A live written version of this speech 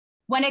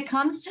When it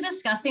comes to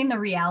discussing the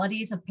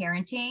realities of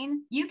parenting,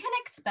 you can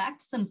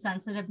expect some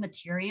sensitive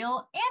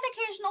material and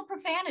occasional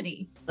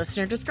profanity.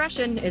 Listener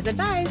discretion is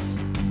advised.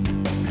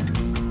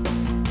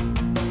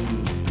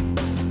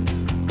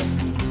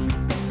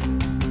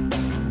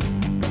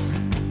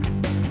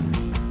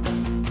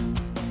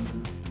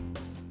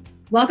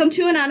 Welcome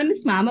to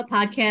Anonymous Mom, a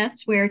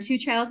podcast where two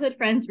childhood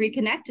friends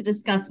reconnect to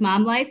discuss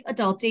mom life,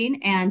 adulting,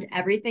 and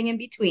everything in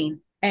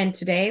between. And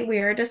today we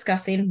are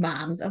discussing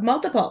moms of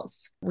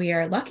multiples. We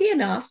are lucky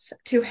enough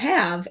to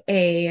have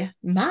a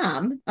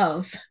mom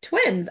of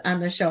twins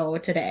on the show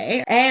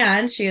today.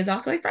 And she is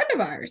also a friend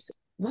of ours.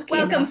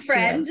 Welcome,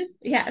 friend.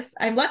 Yes,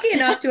 I'm lucky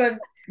enough to have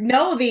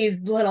know these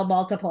little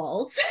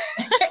multiples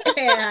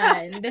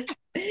and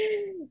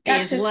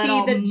got to see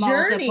the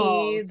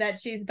journey that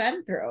she's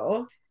been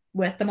through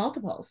with the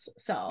multiples.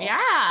 So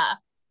yeah.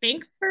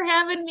 Thanks for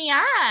having me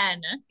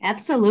on.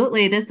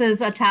 Absolutely. This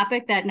is a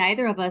topic that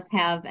neither of us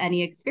have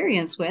any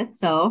experience with,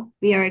 so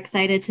we are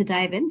excited to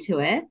dive into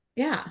it.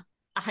 Yeah.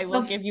 I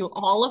will give you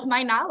all of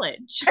my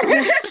knowledge.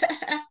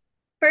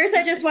 First,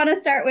 I just want to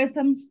start with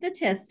some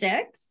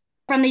statistics.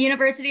 From the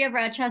University of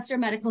Rochester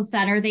Medical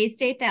Center, they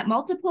state that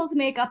multiples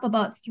make up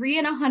about 3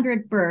 in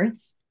 100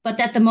 births, but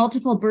that the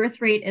multiple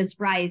birth rate is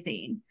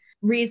rising.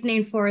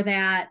 Reasoning for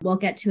that, we'll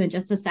get to in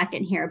just a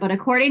second here. But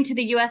according to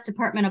the U.S.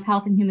 Department of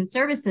Health and Human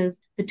Services,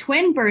 the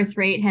twin birth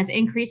rate has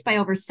increased by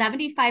over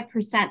 75%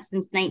 since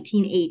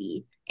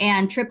 1980.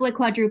 And triplet,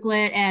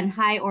 quadruplet, and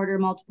high order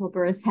multiple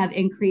births have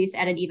increased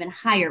at an even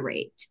higher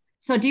rate.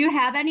 So do you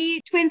have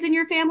any twins in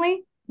your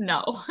family?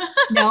 No.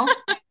 No?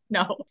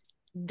 No.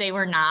 They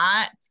were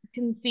not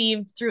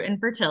conceived through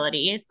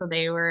infertility. So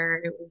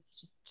it was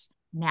just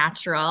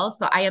natural.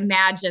 So I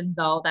imagine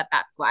though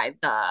that's why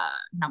the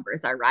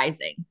numbers are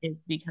rising,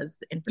 is because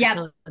the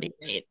infertility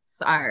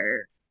rates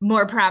are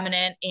more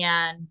prominent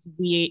and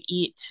we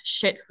eat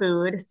shit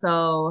food.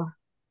 So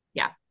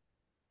yeah.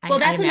 Well,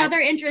 that's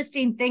another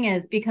interesting thing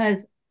is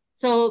because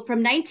so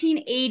from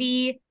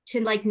 1980 to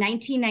like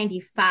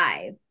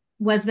 1995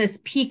 was this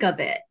peak of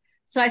it.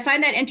 So I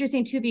find that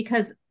interesting too,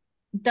 because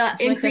the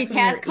increase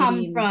has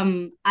come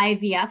from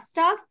IVF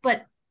stuff,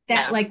 but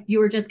that like you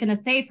were just going to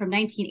say from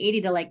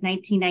 1980 to like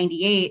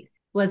 1998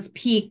 was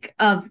peak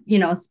of,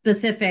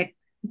 specific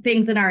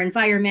things in our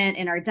environment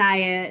and our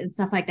diet and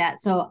stuff like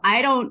that. So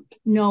I don't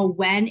know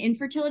when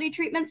infertility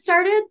treatment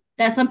started.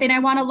 That's something I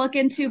want to look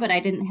into, but I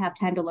didn't have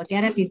time to look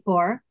at it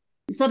before.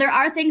 So there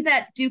are things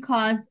that do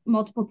cause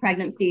multiple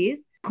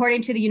pregnancies.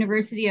 According to the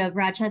University of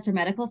Rochester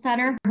Medical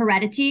Center,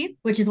 heredity,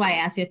 which is why I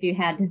asked you if you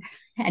had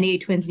any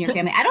twins in your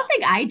family. I don't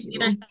think I do.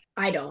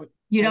 I don't.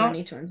 You don't? Have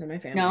any twins in my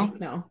family?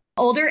 No.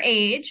 Older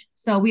age.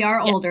 So we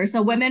are older.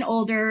 So women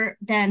older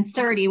than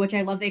 30, which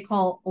I love they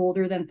call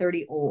older than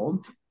 30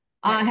 old,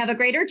 have a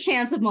greater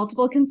chance of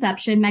multiple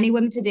conception. Many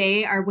women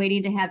today are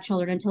waiting to have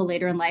children until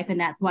later in life. And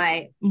that's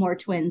why more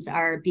twins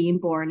are being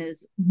born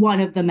is one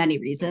of the many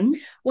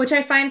reasons. Which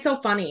I find so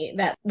funny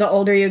that the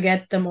older you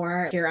get, the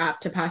more you're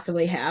apt to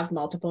possibly have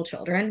multiple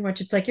children,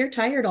 which it's like, you're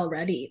tired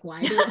already.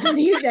 Why then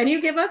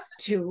you give us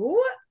 2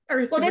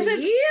 or 3? Well, this is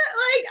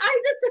like,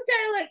 I just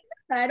kind of like,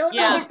 I don't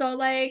know. So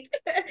like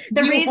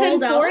the reason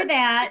for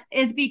that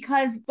is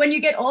because when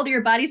you get older, your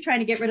body's trying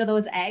to get rid of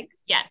those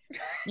eggs. Yes.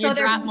 You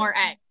drop more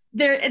eggs.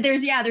 They're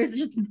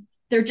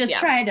just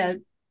trying to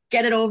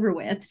get it over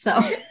with. So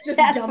just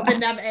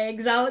dumping them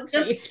eggs out.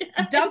 Just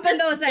dumping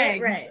those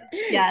eggs. Right.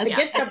 Yes. To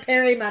get to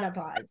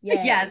perimenopause.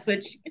 Yay. Yes,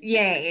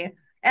 yay.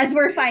 As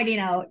we're finding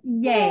out.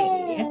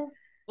 Yay.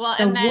 Well,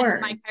 and then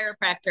my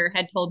chiropractor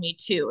had told me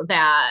too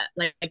that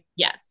like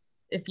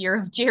yes, if you're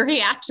of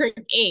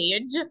geriatric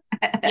age,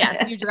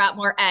 yes, you drop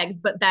more eggs.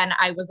 But then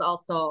I've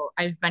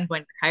been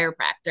going to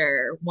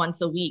chiropractor once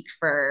a week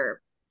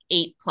for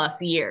 8+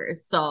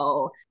 years.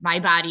 So my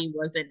body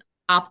was in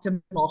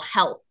optimal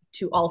health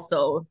to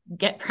also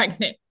get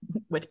pregnant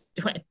with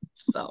twins.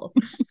 So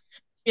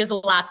she has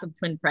lots of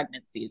twin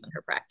pregnancies in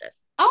her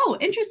practice. Oh,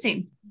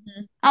 interesting.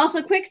 Mm-hmm.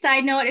 Also, quick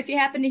side note, if you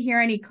happen to hear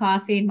any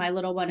coughing, my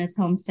little one is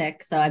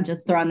homesick. So I'm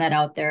just throwing that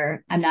out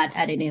there. I'm not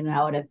editing it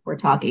out if we're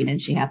talking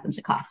and she happens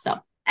to cough. So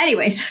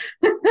anyways.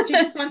 She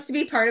just wants to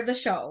be part of the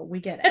show. We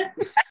get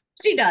it.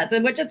 She does,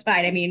 and which is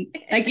fine. I mean,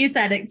 like you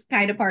said, it's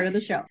kind of part of the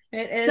show.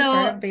 It is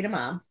part of being a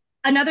mom.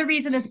 Another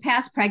reason is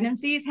past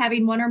pregnancies.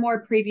 Having one or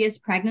more previous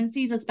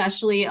pregnancies,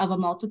 especially of a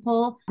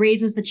multiple,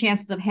 raises the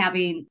chances of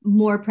having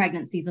more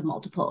pregnancies of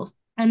multiples.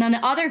 And then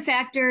the other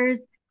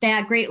factors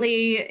that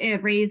greatly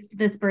raised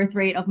this birth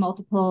rate of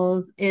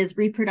multiples is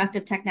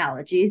reproductive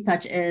technology,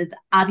 such as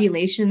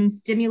ovulation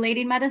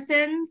stimulating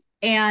medicines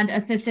and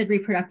assisted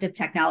reproductive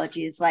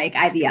technologies like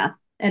IVF.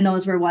 And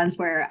those were ones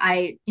where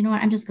I'm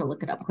just going to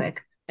look it up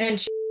quick.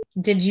 And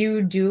did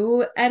you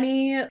do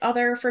any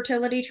other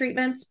fertility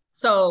treatments?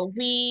 So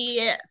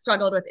we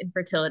struggled with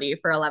infertility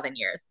for 11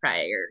 years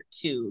prior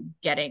to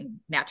getting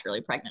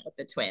naturally pregnant with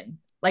the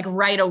twins. Like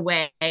right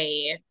away,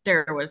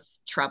 there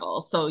was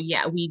trouble. So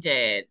yeah, we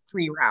did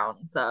 3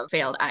 rounds of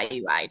failed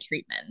IUI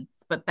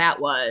treatments, but that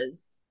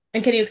was...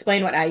 And can you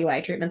explain what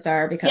IUI treatments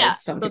are?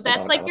 Because so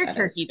that's like your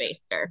turkey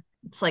baster.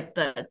 It's like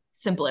the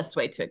simplest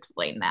way to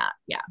explain that.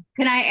 Yeah.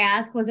 Can I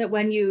ask, was it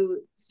when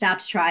you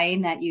stopped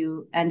trying that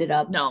you ended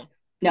up? No.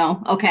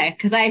 No. Okay.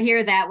 Because I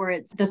hear that where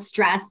it's the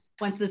stress,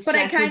 once the stress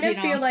But I kind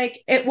of feel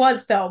like it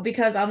was, though,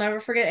 because I'll never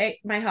forget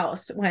my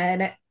house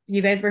when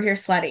you guys were here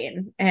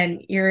sledding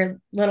and your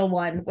little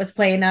one was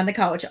playing on the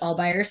couch all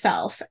by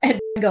herself and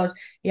goes,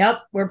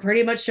 yep, we're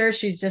pretty much sure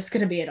she's just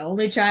going to be an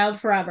only child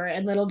forever.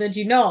 And little did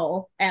you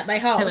know at my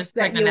house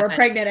that you were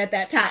pregnant at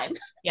that time.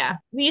 Yeah.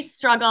 We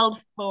struggled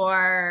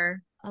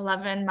for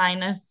 11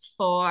 minus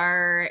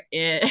 4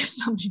 is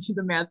something to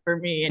the math for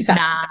me.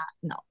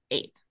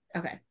 8.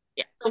 Okay.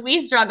 Yeah. So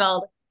we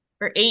struggled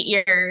for 8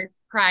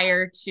 years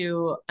prior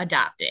to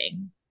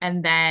adopting.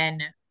 And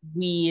then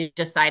we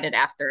decided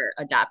after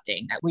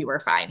adopting that we were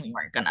fine. We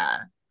weren't going to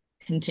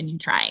continue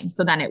trying.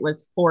 So then it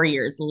was 4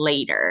 years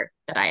later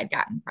that I had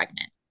gotten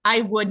pregnant.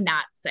 I would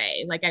not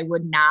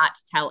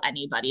tell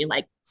anybody,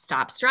 like,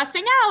 stop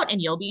stressing out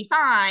and you'll be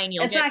fine.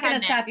 It's not going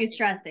to stop you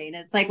stressing.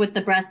 It's like with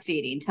the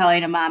breastfeeding,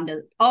 telling a mom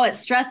it's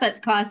stress that's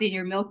causing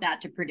your milk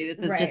not to produce.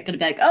 It's just going to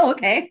be like, oh,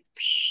 okay.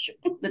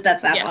 But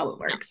that's not how it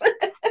works.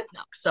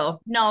 No. So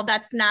no,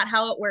 that's not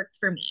how it worked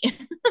for me.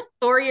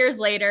 4 years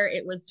later,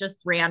 it was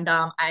just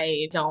random.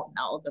 I don't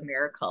know the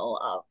miracle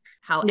of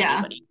how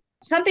anybody.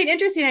 Something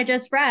interesting I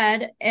just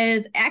read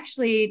is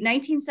actually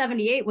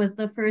 1978 was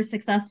the first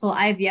successful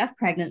IVF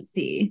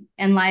pregnancy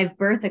and live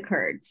birth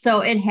occurred.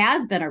 So it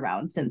has been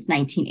around since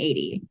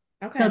 1980.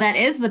 Okay. So that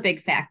is the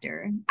big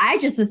factor. I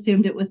just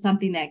assumed it was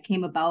something that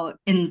came about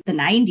in the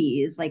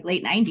 90s, like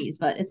late 90s,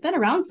 but it's been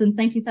around since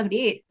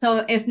 1978. So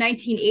if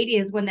 1980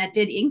 is when that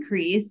did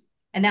increase,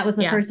 and that was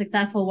the first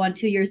successful one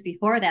 2 years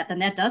before that, then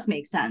that does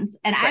make sense.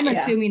 And I'm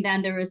assuming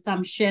then there was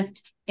some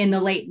shift in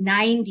the late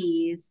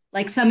 90s,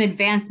 like some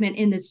advancement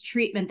in this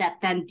treatment that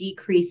then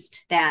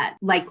decreased that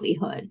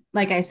likelihood.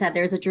 Like I said,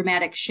 there's a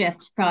dramatic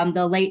shift from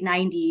the late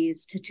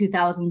 90s to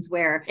 2000s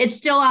where it's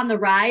still on the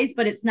rise,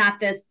 but it's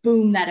not this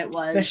boom that it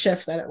was. The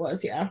shift that it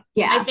was, yeah.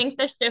 I think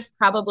the shift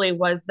probably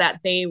was that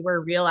they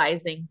were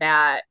realizing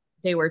that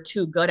they were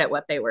too good at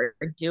what they were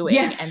doing.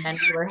 Yeah. And then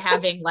we were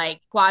having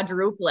like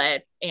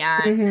quadruplets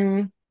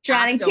and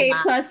John and Kate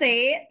plus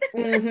 8.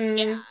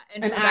 Yeah.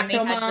 And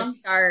so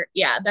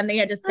then they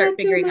had to start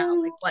figuring out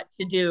like what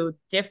to do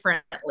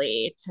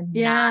differently to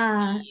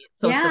not be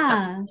so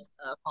susceptible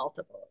to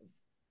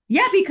multiples.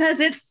 Yeah, because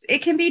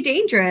it can be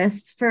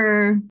dangerous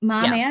for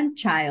mom and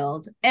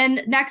child.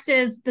 And next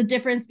is the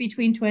difference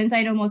between twins.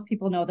 I know most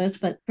people know this,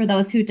 but for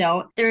those who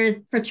don't,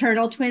 there's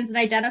fraternal twins and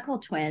identical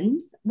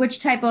twins. Which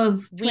type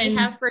of twins? We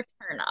have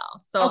fraternal.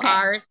 So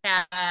ours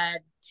had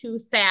 2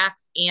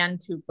 sacs and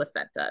 2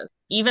 placentas.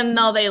 Even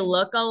though they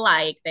look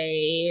alike,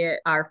 they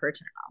are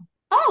fraternal.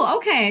 Oh,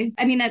 okay.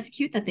 I mean, that's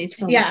cute that they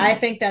still look I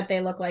think that they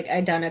look like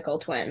identical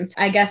twins.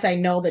 I guess I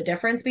know the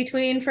difference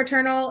between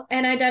fraternal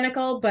and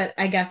identical, but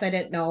I guess I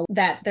didn't know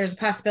that there's a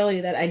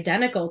possibility that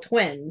identical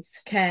twins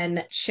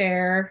can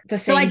share the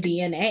same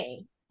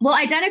DNA. Well,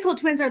 identical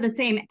twins are the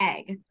same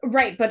egg.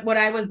 Right, but what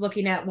I was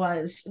looking at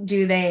was,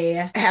 do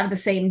they have the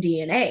same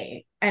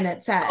DNA? And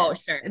it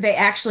says they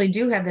actually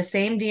do have the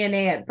same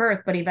DNA at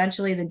birth, but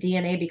eventually the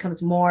DNA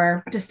becomes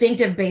more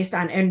distinctive based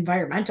on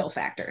environmental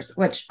factors,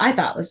 which I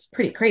thought was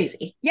pretty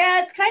crazy.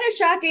 Yeah, it's kind of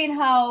shocking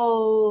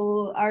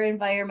how our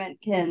environment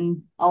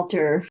can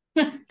alter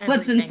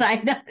what's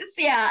inside us.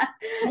 Yeah.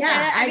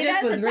 Yeah, I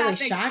just was really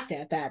shocked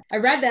at that. I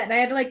read that and I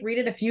had to like read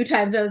it a few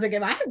times. I was like,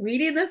 am I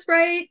reading this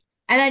right?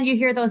 And then you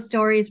hear those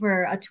stories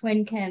where a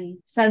twin can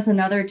sense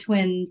another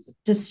twin's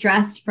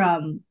distress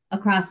from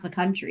across the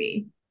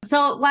country.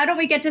 So why don't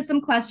we get to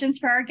some questions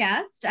for our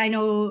guest? I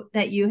know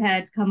that you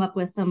had come up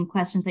with some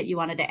questions that you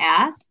wanted to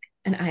ask.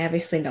 And I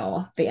obviously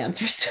know the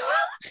answers to all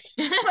of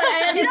these, but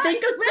I had to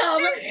think of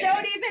some.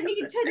 Don't even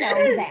need to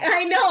know that.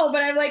 I know,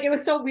 but I'm like, it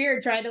was so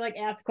weird trying to like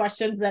ask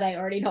questions that I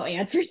already know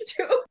answers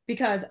to.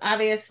 Because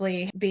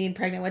obviously being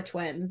pregnant with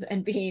twins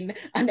and being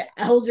an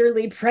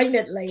elderly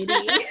pregnant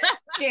lady.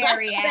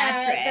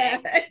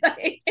 Geriatric.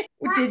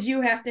 Did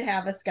you have to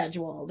have a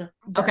scheduled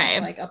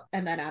birth?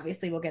 And then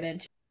obviously we'll get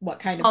into what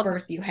kind of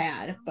birth you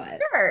had, but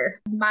sure.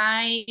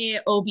 My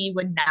OB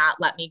would not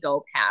let me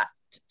go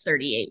past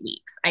 38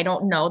 weeks. I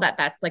don't know that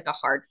that's like a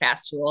hard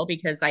fast rule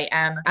because I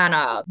am on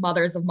a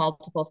Mothers of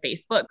Multiple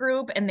Facebook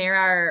group and there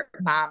are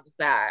moms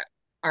that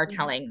are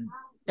telling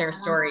their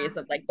stories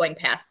of like going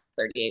past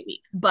 38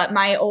 weeks. But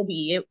my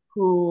OB,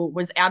 who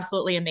was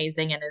absolutely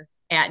amazing and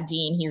is at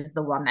Dean, he's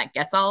the one that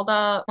gets all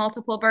the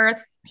multiple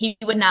births. He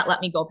would not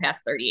let me go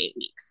past 38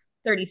 weeks.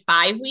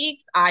 35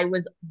 weeks, I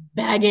was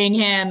begging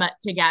him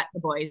to get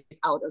the boys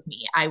out of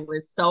me. I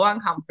was so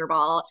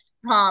uncomfortable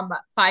from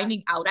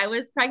finding out I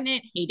was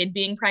pregnant, hated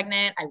being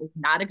pregnant. I was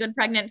not a good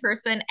pregnant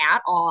person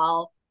at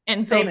all.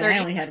 And so I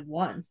only had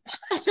one.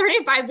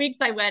 35 weeks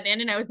I went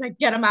in and I was like,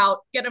 get him out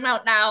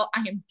now. I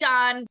am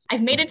done.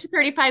 I've made it to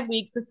 35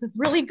 weeks. This is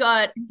really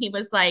good. And he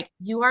was like,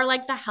 you are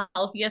like the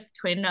healthiest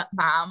twin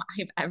mom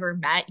I've ever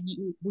met.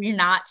 We're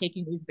not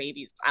taking these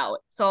babies out.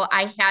 So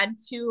I had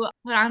to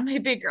put on my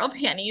big girl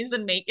panties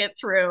and make it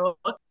through.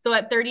 So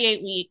at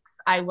 38 weeks,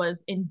 I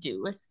was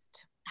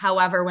induced.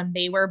 However, when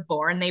they were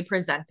born, they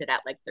presented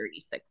at like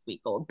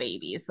 36-week-old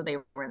babies. So they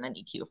were in the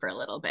NICU for a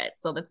little bit.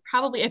 So that's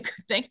probably a good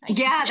thing. He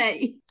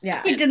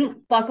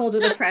didn't buckle to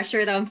the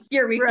pressure of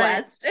your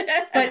request.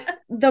 Right. But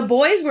the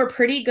boys were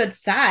pretty good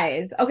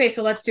size. Okay,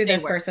 so let's do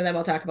this first and then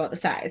we'll talk about the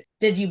size.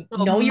 Did you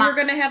know you were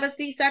going to have a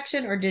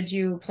C-section or did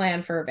you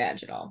plan for a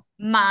vaginal?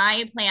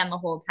 My plan the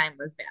whole time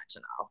was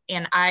vaginal.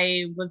 And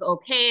I was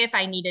okay if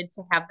I needed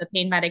to have the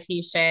pain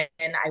medication.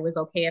 And I was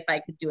okay if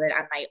I could do it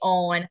on my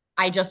own.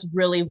 I just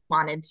really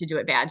wanted to do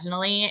it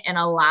vaginally. And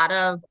a lot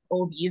of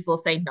OBs will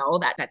say, no,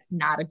 that's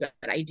not a good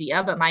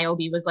idea. But my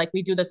OB was like,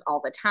 we do this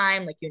all the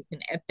time. Like you can,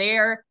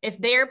 if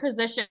they're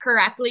positioned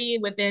correctly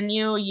within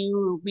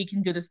we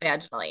can do this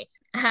vaginally.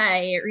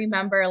 I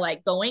remember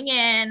like going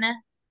in,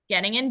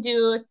 getting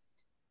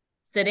induced,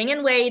 sitting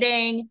and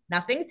waiting,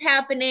 nothing's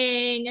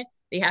happening.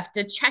 They have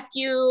to check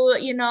you,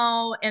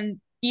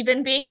 and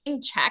even being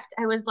checked,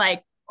 I was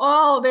like,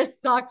 oh, this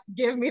sucks.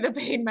 Give me the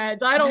pain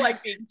meds. I don't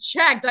like being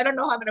checked. I don't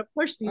know how I'm going to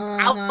push these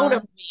out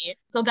of me.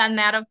 So then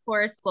that, of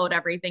course, slowed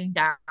everything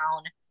down.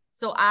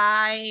 So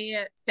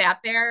I sat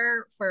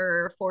there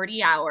for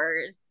 40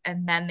 hours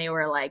and then they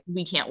were like,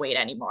 we can't wait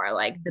anymore.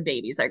 Like the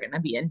babies are going to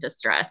be in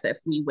distress if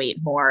we wait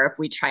more, if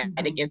we try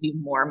to give you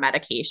more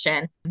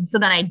medication. So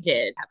then I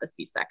did have a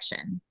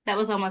C-section. That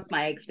was almost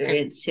my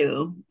experience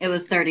too. It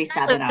was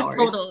 37 hours.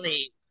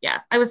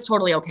 I was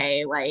totally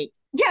okay. Like,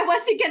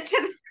 once you get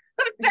to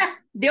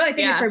the only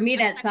thing for me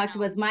that sucked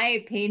was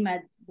my pain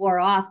meds wore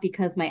off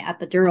because my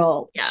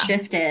epidural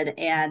shifted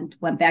and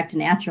went back to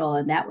natural.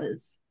 And that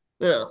was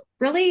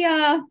really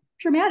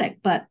traumatic,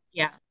 but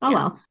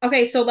well.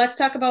 Okay, so let's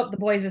talk about the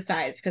boys'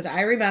 size because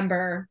I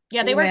remember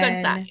they were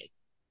good size.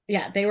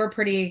 Yeah, they were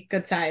pretty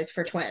good size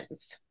for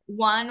twins.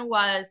 One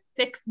was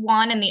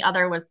 6'1" and the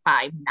other was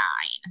 5'9".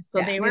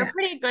 So they were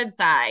pretty good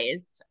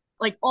sized.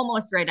 Like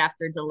almost right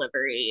after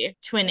delivery,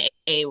 twin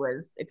A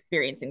was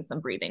experiencing some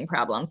breathing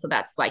problems. So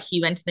that's why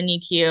he went to the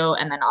NICU.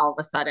 And then all of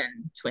a sudden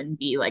twin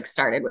B like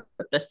started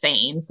with the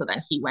same. So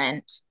then he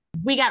went.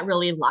 We got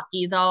really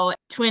lucky though.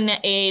 Twin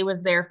A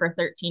was there for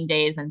 13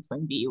 days and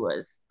twin B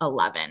was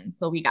 11.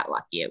 So we got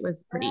lucky. It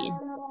was pretty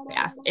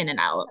fast in and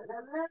out.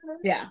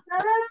 Yeah.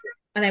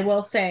 And I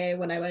will say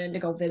when I went in to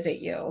go visit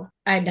you,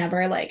 I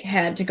never like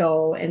had to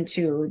go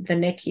into the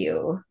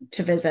NICU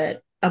to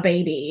visit a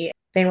baby.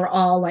 They were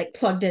all like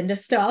plugged into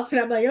stuff.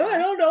 And I'm like, oh, I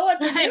don't know what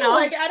to do.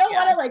 Like, I don't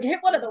want to like hit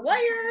one of the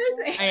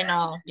wires. I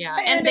know. Yeah.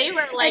 And they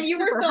were like, and you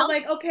were so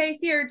like, okay,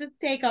 here, just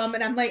take them.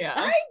 And I'm like,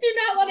 I do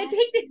not want to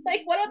take it.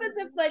 Like, what happens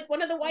if like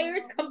one of the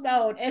wires comes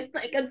out and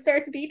like it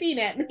starts beeping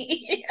at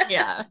me?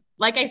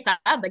 Like I said,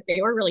 like they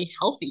were really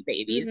healthy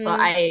babies. So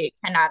I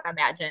cannot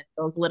imagine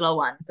those little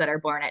ones that are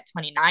born at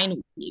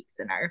 29 weeks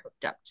and are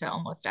hooked up to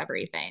almost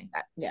everything.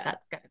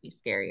 That's got to be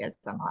scary as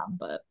a mom.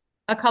 But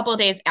a couple of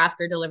days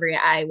after delivery,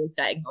 I was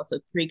diagnosed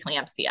with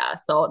preeclampsia.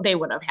 So they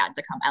would have had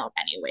to come out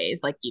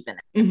anyways, like even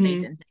if they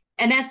didn't.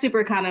 And that's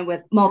super common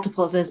with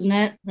multiples, isn't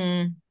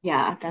it?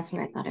 Yeah, that's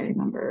what I thought I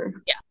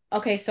remember. Yeah.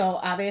 Okay, so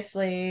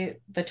obviously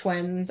the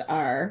twins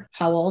are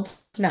how old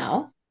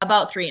now?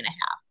 About 3.5.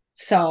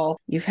 So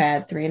you've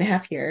had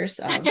 3.5 years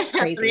of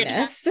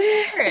craziness.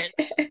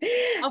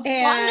 Of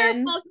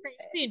wonderful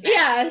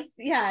craziness.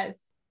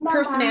 Yes.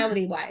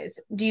 Personality wise,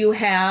 do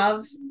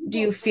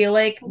you feel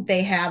like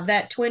they have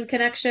that twin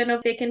connection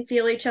of they can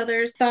feel each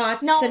other's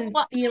thoughts and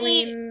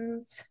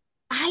feelings?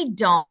 I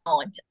don't.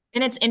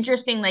 And it's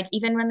interesting, like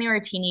even when they were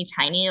teeny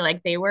tiny,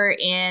 like they were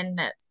in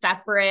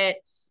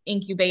separate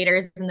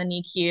incubators in the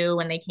NICU.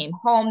 When they came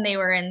home, they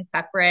were in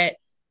separate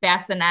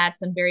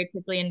bassinets and very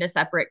quickly into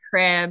separate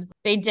cribs.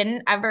 They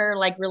didn't ever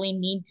like really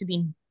need to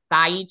be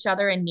by each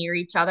other and near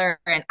each other.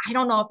 And I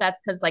don't know if that's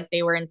because like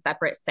they were in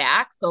separate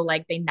sacks. So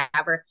like they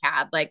never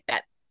had like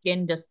that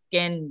skin to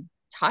skin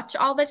touch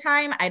all the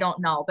time. I don't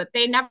know, but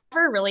they never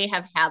really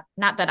have had,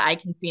 not that I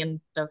can see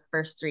in the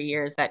first 3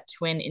 years, that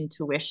twin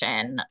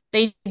intuition.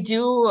 They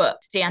do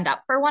stand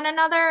up for one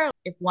another.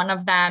 If one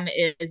of them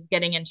is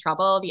getting in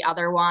trouble, the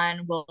other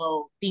one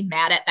will be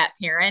mad at that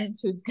parent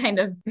who's kind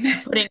of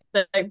putting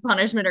the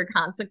punishment or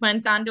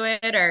consequence onto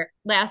it. Or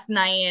last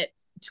night,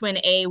 twin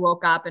A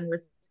woke up and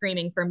was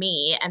screaming for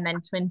me. And then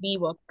twin B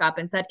woke up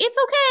and said, it's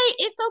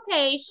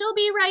okay. She'll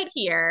be right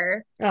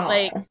here. Aww.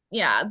 Like,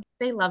 yeah,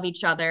 they love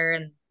each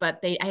other.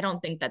 But I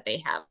don't think that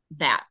they have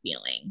that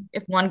feeling.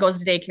 If one goes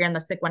to daycare and the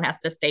sick one has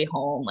to stay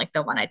home, like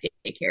the one at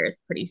daycare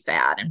is pretty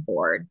sad and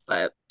bored.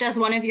 But does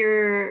one of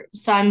your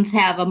sons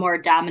have a more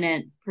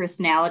dominant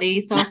personality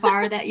so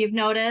far that you've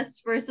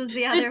noticed versus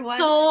the other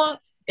one?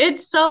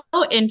 It's so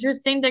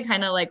interesting to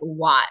kind of like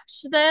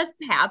watch this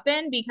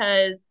happen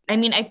because I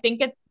mean, I think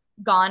it's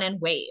gone in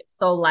waves.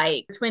 So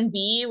like twin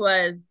B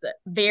was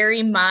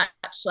very much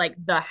like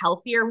the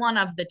healthier one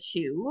of the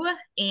two.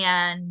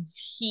 And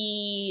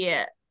he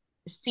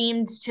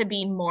seemed to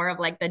be more of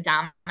like the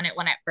dominant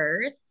one at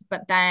first,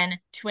 but then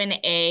twin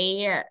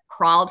A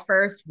crawled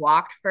first,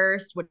 walked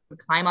first, would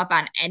climb up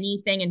on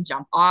anything and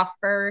jump off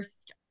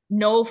first.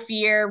 No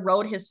fear,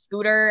 rode his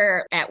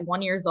scooter at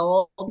 1 year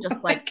old,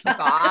 just like took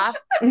off.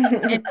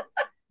 And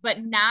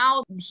But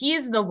now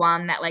he's the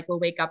one that like will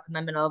wake up in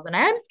the middle of the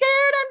night. I'm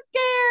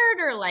scared.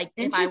 Or like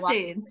if I walk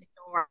in the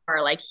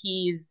door, like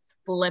he's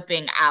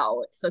flipping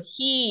out. So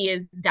he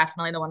is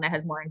definitely the one that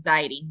has more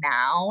anxiety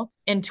now.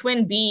 And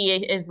twin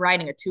B is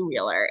riding a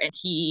two-wheeler and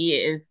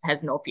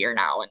has no fear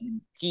now.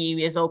 And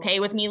he is okay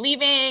with me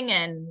leaving.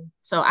 And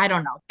so I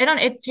don't know.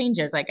 It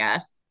changes, I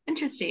guess.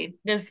 Interesting.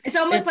 It's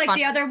almost like fun.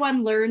 The other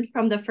one learned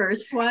from the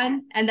first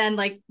one and then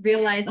like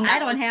realized I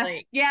don't have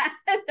like, yeah.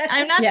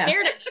 I'm not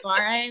scared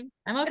anymore.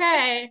 I'm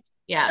okay.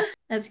 Yeah.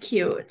 That's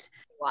cute.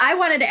 I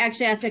wanted to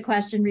actually ask a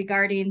question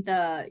regarding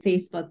the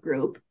Facebook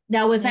group.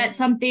 Now, was that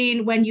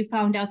something when you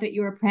found out that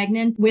you were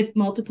pregnant with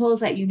multiples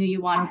that you knew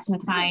you wanted to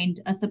find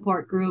a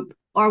support group?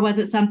 Or was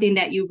it something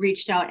that you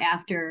reached out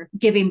after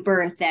giving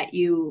birth that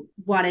you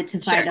wanted to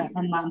find a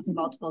moms of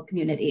multiple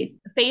community?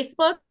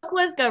 Facebook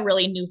was a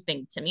really new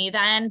thing to me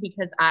then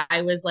because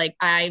I was like,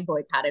 I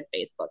boycotted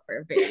Facebook for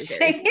a very,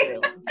 very, very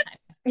long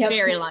time.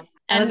 Very long.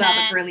 I was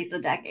out for at least a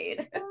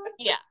decade.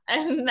 Yeah.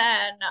 And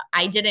then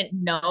I didn't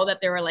know that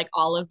there were like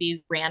all of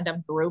these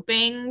random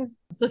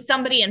groupings. So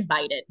somebody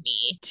invited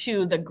me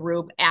to the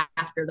group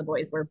after the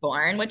boys were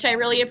born, which I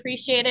really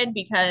appreciated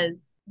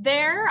because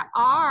there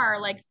are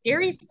like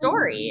scary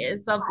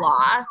stories of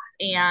loss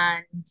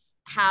and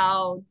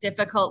how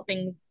difficult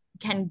things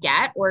can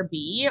get or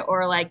be,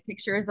 or like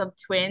pictures of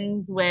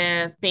twins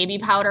with baby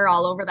powder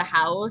all over the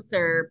house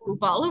or poop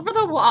all over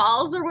the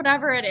walls or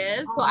whatever it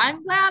is. So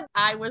I'm glad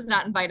I was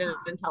not invited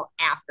until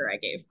after I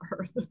gave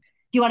birth.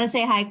 Do you want to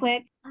say hi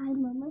quick?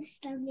 I'm almost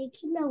start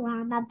making a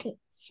llama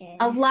picture.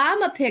 A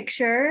llama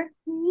picture?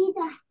 You need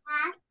a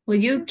hat. Well,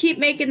 you keep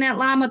making that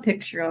llama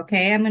picture,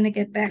 okay? I'm going to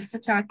get back to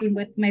talking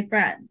with my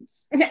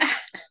friends.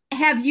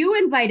 Have you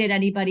invited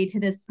anybody to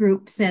this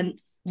group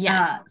since?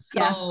 Yes.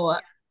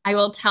 I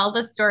will tell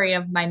the story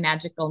of my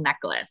magical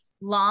necklace.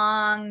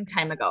 Long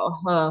time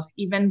ago,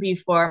 even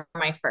before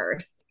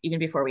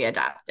we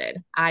adopted,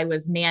 I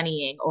was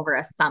nannying over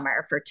a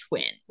summer for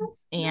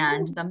twins.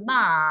 And the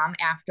mom,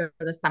 after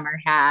the summer,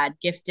 had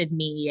gifted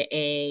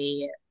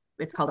me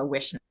it's called a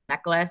wish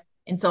necklace.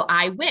 And so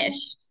I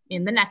wished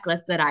in the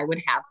necklace that I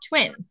would have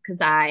twins because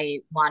I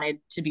wanted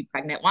to be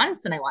pregnant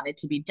once and I wanted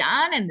to be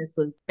done. And this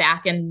was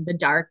back in the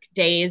dark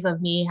days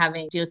of me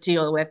having to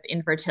deal with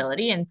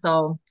infertility. And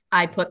so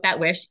I put that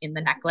wish in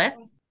the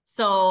necklace.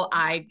 So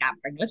I got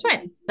pregnant with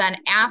twins. Then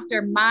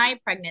after my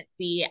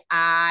pregnancy,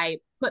 I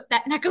put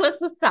that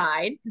necklace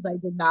aside because I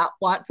did not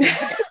want twins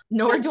again,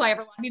 nor do I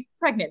ever want to be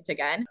pregnant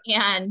again.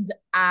 And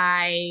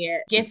I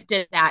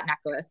gifted that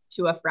necklace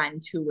to a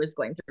friend who was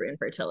going through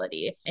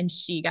infertility and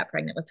she got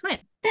pregnant with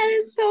twins. That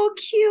is so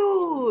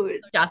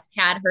cute. Just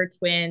had her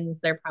twins.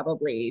 They're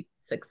probably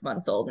 6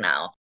 months old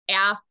now.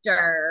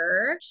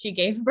 After she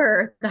gave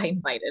birth, I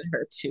invited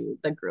her to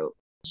the group.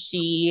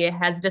 She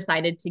has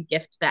decided to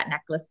gift that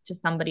necklace to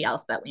somebody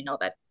else that we know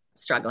that's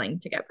struggling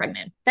to get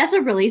pregnant. That's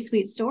a really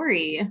sweet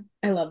story.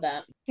 I love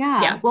that.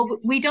 Yeah. Well,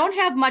 we don't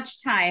have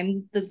much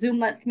time. The Zoom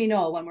lets me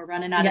know when we're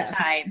running out of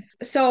time.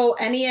 So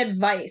any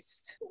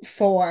advice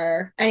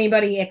for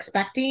anybody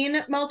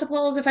expecting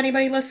multiples, if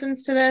anybody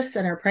listens to this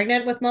and are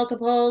pregnant with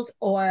multiples,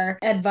 or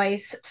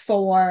advice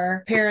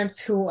for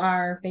parents who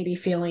are maybe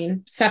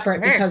feeling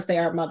separate because they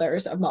are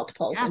mothers of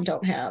multiples and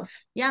don't have?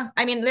 Yeah.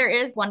 I mean, there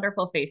is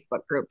wonderful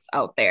Facebook groups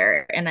out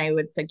there, and I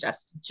would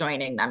suggest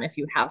joining them if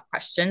you have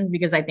questions,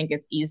 because I think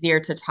it's easier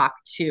to talk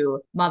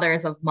to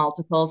mothers of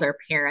multiples or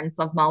parents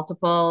of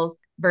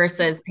multiples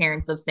versus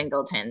parents of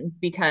singletons,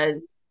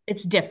 because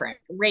it's different.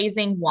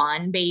 Raising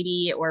one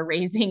baby or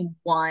raising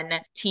one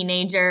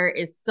teenager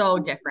is so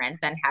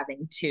different than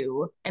having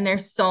two. And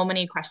there's so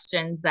many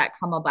questions that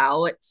come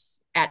about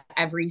at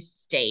every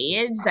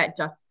stage that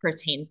just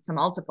pertains to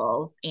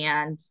multiples,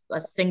 and a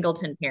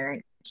singleton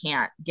parent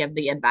can't give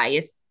the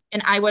advice.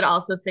 And I would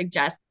also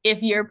suggest,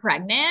 if you're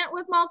pregnant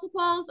with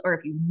multiples, or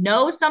if you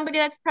know somebody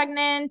that's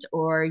pregnant,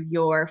 or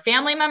your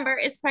family member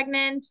is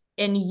pregnant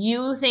and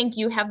you think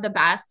you have the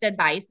best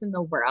advice in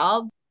the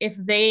world, if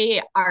they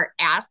are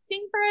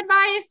asking for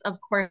advice, of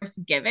course,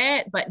 give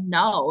it. But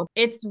no,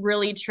 it's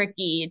really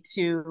tricky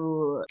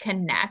to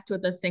connect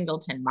with a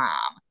singleton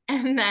mom.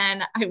 And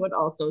then I would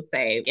also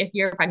say, if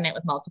you're pregnant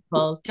with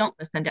multiples, don't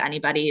listen to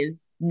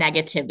anybody's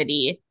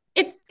negativity.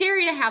 It's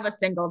scary to have a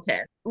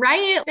singleton,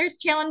 right? There's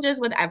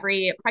challenges with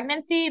every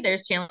pregnancy.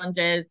 There's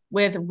challenges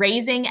with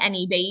raising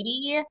any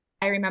baby.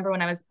 I remember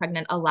when I was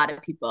pregnant, a lot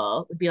of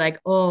people would be like,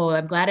 oh,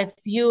 I'm glad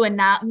it's you and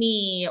not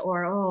me.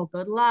 Or, oh,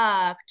 good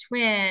luck,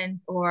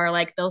 twins. Or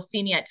like they'll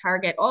see me at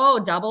Target, oh,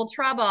 double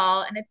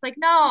trouble. And it's like,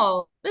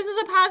 no, this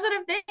is a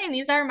positive thing.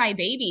 These are my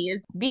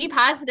babies. Be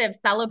positive,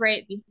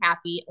 celebrate, be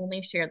happy,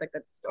 only share the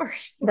good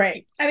stories.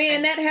 Right. I mean,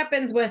 and that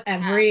happens with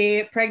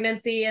every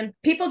pregnancy, and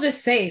people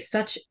just say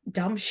such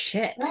dumb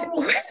shit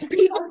when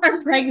people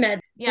are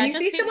pregnant. Yeah, when you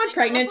see someone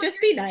pregnant,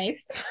 just be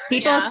nice.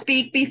 People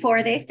speak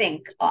before they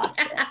think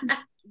often.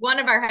 One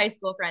of our high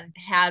school friends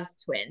has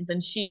twins,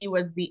 and she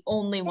was the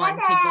only one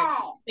to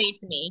say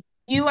to me,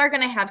 you are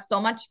going to have so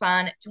much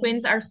fun.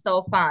 Twins are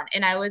so fun.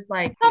 And I was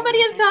like, somebody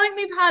is telling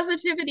me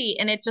positivity.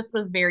 And it just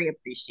was very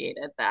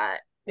appreciated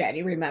that. Yeah,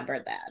 you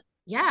remembered that.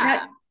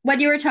 Yeah. Now, when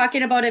you were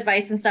talking about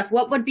advice and stuff,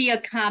 what would be a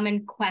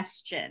common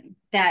question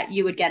that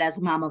you would get as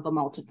a mom of a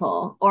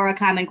multiple, or a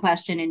common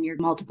question in your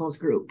multiples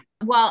group?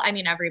 Well, I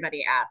mean,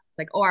 everybody asks,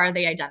 like, oh, are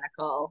they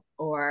identical?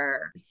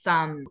 Or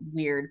some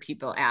weird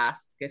people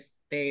ask if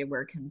they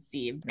were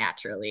conceived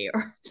naturally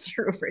or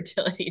through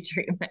fertility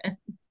treatment.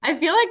 I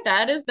feel like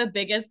that is the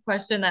biggest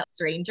question that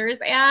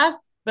strangers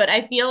ask. But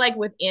I feel like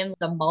within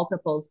the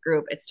multiples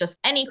group, it's just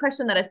any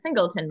question that a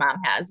singleton mom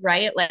has,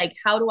 right? Like,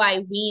 how do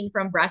I wean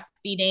from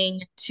breastfeeding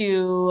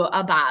to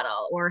a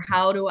bottle? Or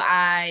how do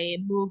I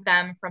move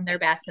them from their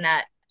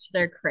bassinet to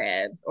their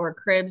cribs, or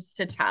cribs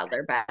to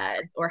toddler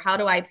beds? Or how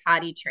do I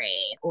potty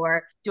train?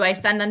 Or do I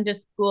send them to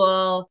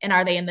school and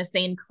are they in the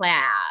same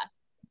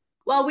class?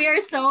 Well, we are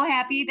so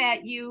happy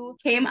that you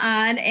came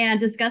on and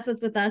discussed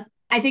this with us.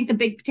 I think the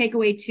big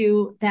takeaway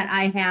too that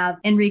I have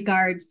in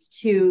regards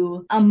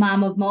to a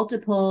mom of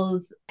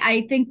multiples,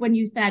 I think when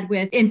you said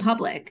with in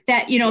public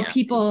that,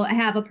 people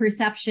have a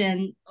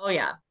perception. Oh,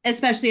 yeah.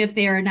 Especially if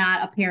they are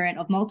not a parent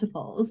of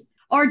multiples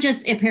or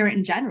just a parent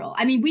in general.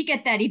 I mean, we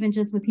get that even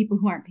just with people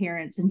who aren't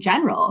parents in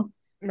general,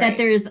 that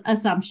there's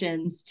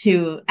assumptions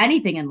to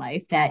anything in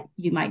life that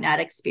you might not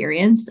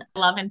experience. I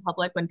love in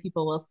public when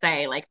people will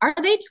say, like, are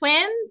they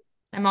twins?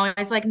 I'm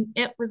always like,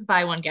 it was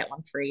buy one, get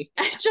one free.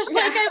 Just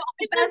like I've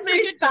always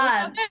make a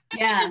joke of it,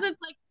 because it's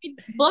like they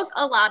look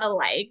a lot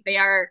alike. They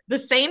are the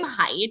same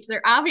height.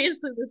 They're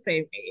obviously the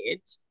same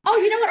age. Oh,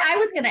 you know what I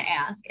was going to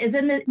ask is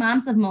in the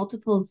Moms of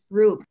Multiples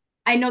group,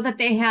 I know that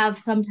they have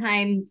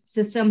sometimes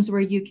systems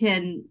where you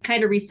can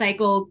kind of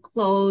recycle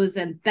clothes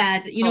and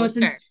beds,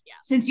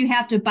 since you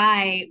have to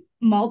buy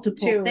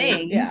multiple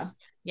things. Yeah.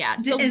 Yeah.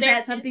 So is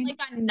that something like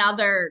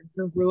another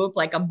group,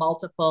 like a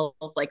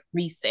multiples, like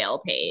resale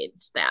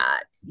page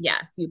that,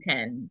 yes, you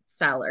can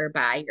sell or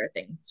buy your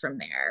things from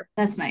there.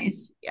 That's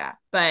nice. Yeah.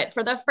 But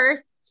for the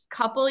first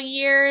couple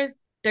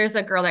years, there's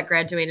a girl that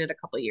graduated a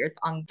couple years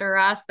under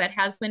us that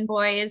has twin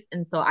boys.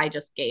 And so I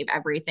just gave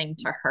everything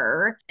to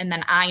her. And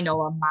then I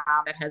know a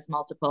mom that has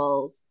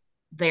multiples.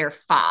 They're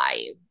 5,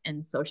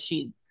 and so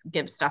she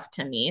gives stuff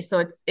to me.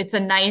 So it's a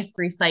nice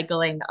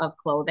recycling of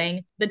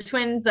clothing. The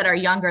twins that are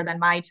younger than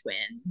my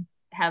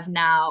twins have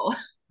now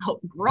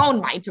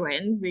outgrown my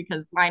twins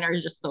because mine are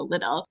just so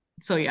little.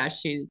 So yeah,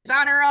 she's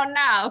on her own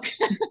now.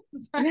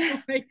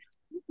 Like,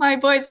 my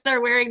boys are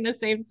wearing the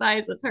same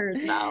size as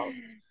hers now.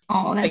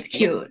 Oh, that's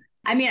cute.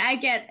 I mean,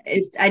 I'd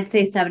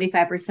say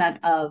 75%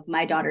 of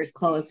my daughter's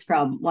clothes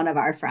from one of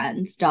our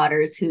friends'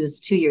 daughters who's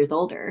 2 years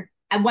older.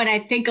 And when I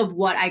think of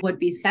what I would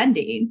be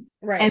spending,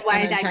 and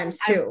why that times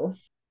 2.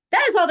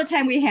 That is all the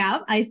time we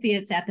have. I see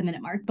it's at the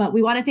minute mark, but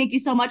we want to thank you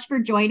so much for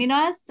joining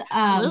us.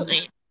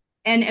 Absolutely.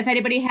 And if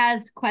anybody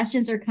has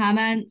questions or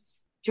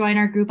comments, join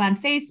our group on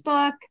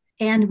Facebook,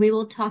 and we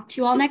will talk to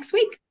you all next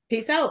week.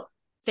 Peace out.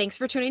 Thanks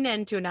for tuning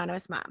in to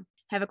Anonymous Mom.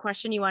 Have a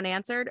question you want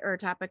answered or a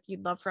topic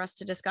you'd love for us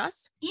to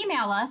discuss?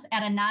 Email us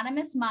at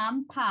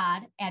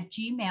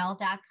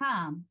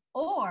anonymousmompod@gmail.com.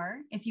 Or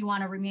if you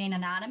want to remain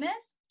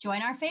anonymous,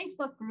 join our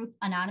Facebook group,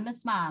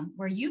 Anonymous Mom,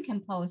 where you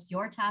can post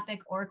your topic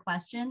or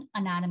question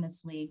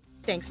anonymously.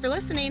 Thanks for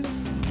listening.